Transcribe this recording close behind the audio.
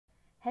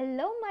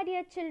Hello my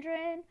dear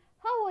children,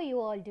 how are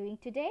you all doing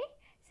today?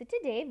 So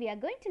today we are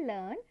going to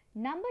learn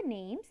number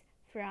names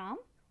from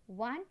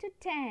 1 to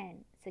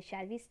 10. So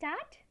shall we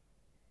start?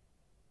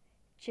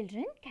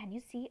 Children, can you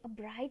see a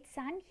bright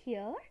sun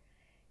here?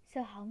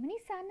 So how many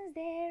sun is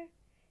there?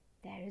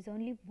 There is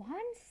only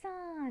one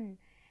sun.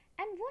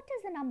 And what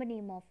is the number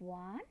name of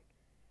 1?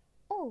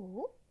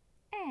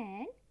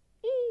 O-N-E,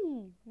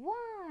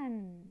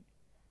 1.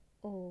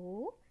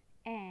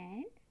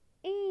 O-N-E,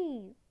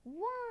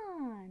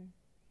 1.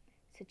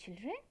 So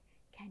children,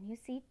 can you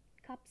see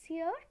cups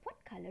here?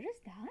 What color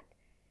is that?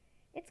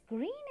 It's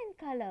green in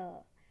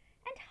color.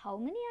 And how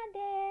many are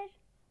there?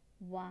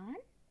 1,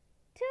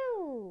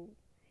 2.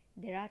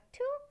 There are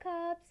 2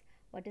 cups.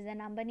 What is the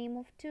number name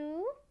of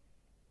 2?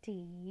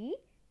 T-W-O,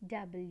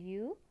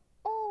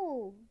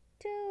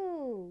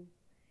 2.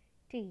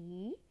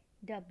 T-W-O,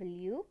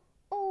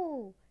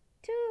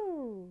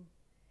 2.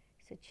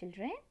 So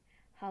children,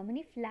 how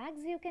many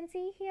flags you can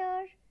see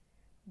here?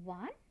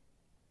 1,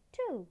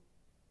 2,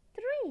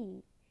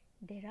 3.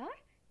 There are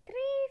 3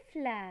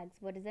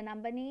 flags. What is the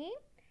number name?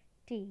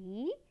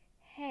 T-H-R-E-E,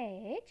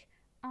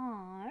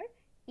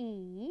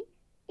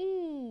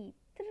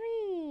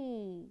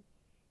 3.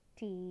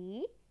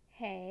 T-H-R-E-E,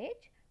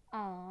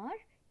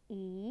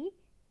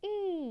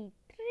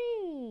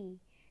 3.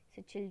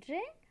 So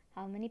children,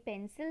 how many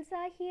pencils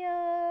are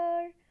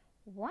here?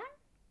 1,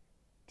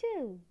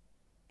 2,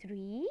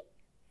 3,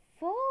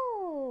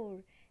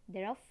 4.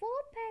 There are 4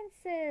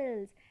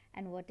 pencils.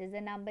 And what is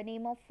the number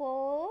name of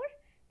 4?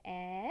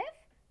 F-O-U-R,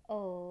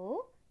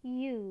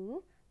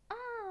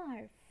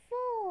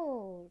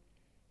 4.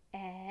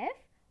 F-O-U-R,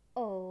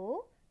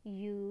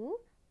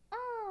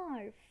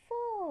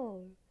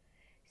 4.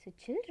 So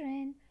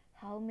children,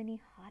 how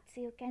many hearts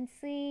you can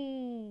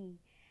see?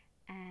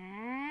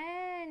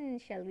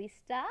 And shall we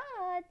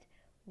start?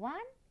 1,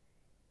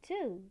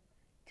 2,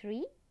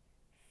 3,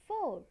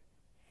 4,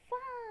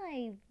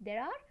 5. There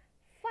are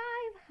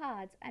 5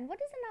 hearts. And what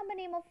is the number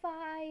name of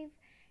 5?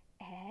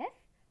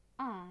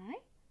 F-I-B-E,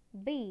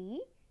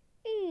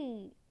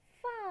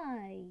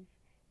 5.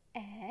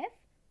 F-I-B-E,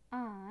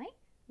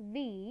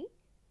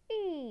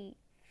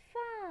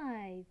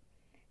 5.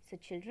 So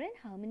children,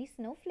 how many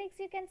snowflakes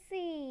you can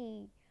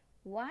see?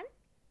 1,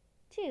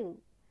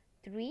 2,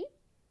 3,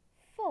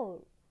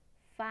 4,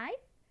 5,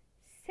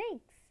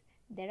 6.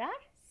 There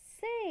are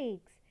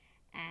 6.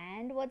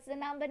 And what's the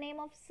number name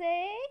of 6?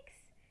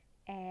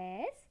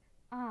 S-I-X,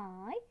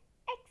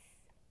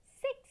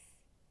 6.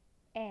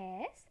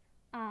 S-I-X,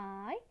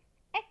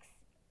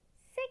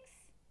 6.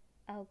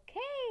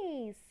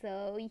 Okay,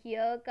 so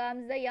here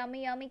comes the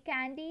yummy yummy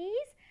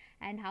candies.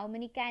 And how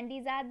many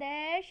candies are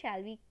there?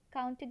 Shall we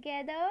count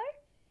together?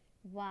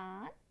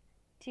 1,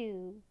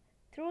 2,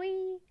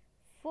 3,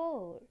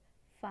 4,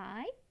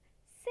 5,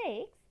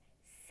 6,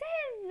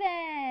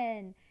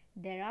 7.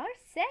 There are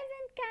 7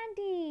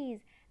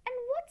 candies. And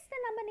what's the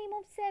number name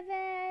of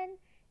 7?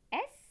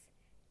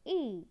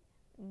 S-E-V-E-N,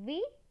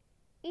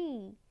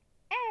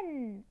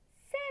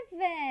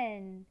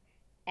 7.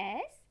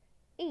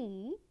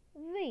 S-E-V-E-N,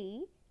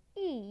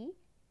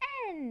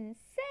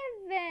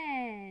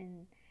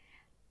 7.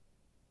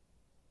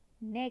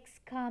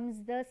 Next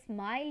comes the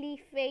smiley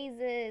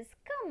faces.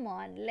 Come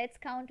on, let's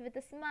count with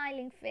a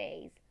smiling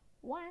face.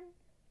 1,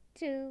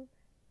 2,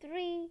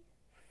 3,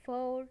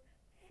 4,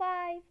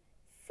 5,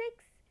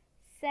 6,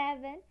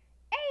 7,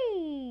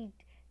 8.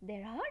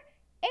 There are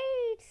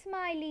 8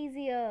 smileys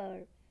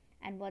here.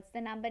 And what's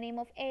the number name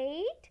of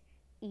 8?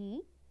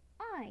 E-I-G-H-T,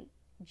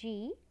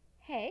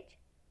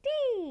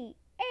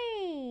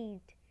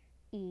 8.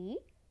 E-I-G-H-T,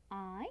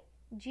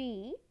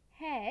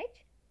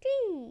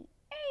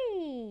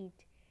 8.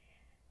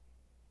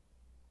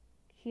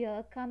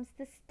 Here comes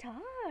the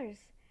stars.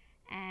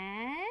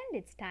 And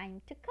it's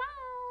time to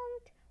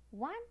count.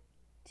 1,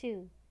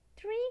 2,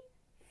 3,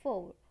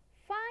 4,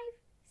 5,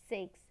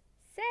 6,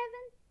 7,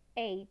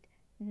 8,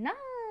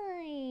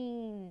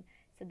 9.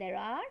 So there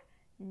are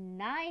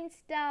 9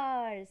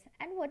 stars.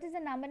 And what is the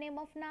number name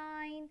of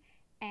 9?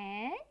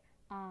 N-I-N-E,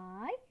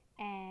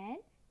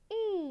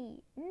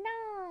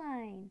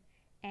 9.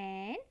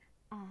 N-I-N-E,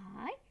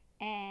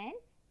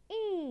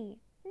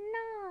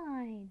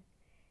 9.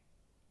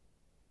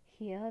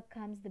 Here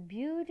comes the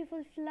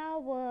beautiful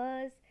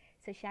flowers.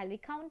 So shall we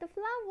count the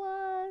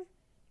flowers?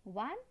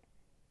 1,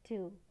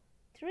 2,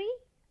 3,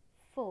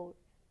 4,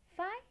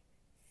 5,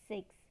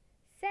 6,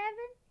 7,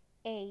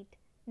 8,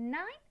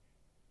 9,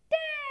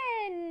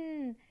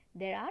 10.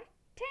 There are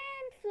 10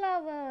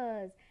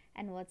 flowers.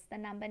 And what's the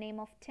number name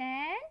of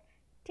 10?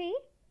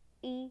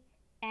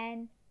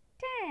 T-E-N,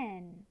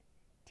 10.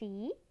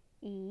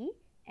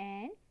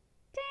 T-E-N,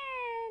 10.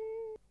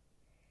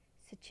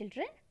 So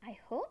children, I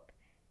hope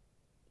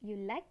you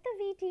liked the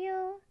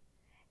video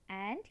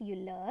and you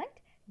learned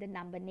the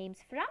number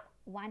names from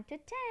 1 to 10.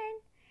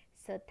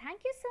 So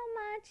thank you so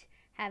much.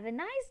 Have a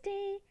nice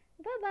day.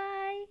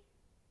 Bye-bye.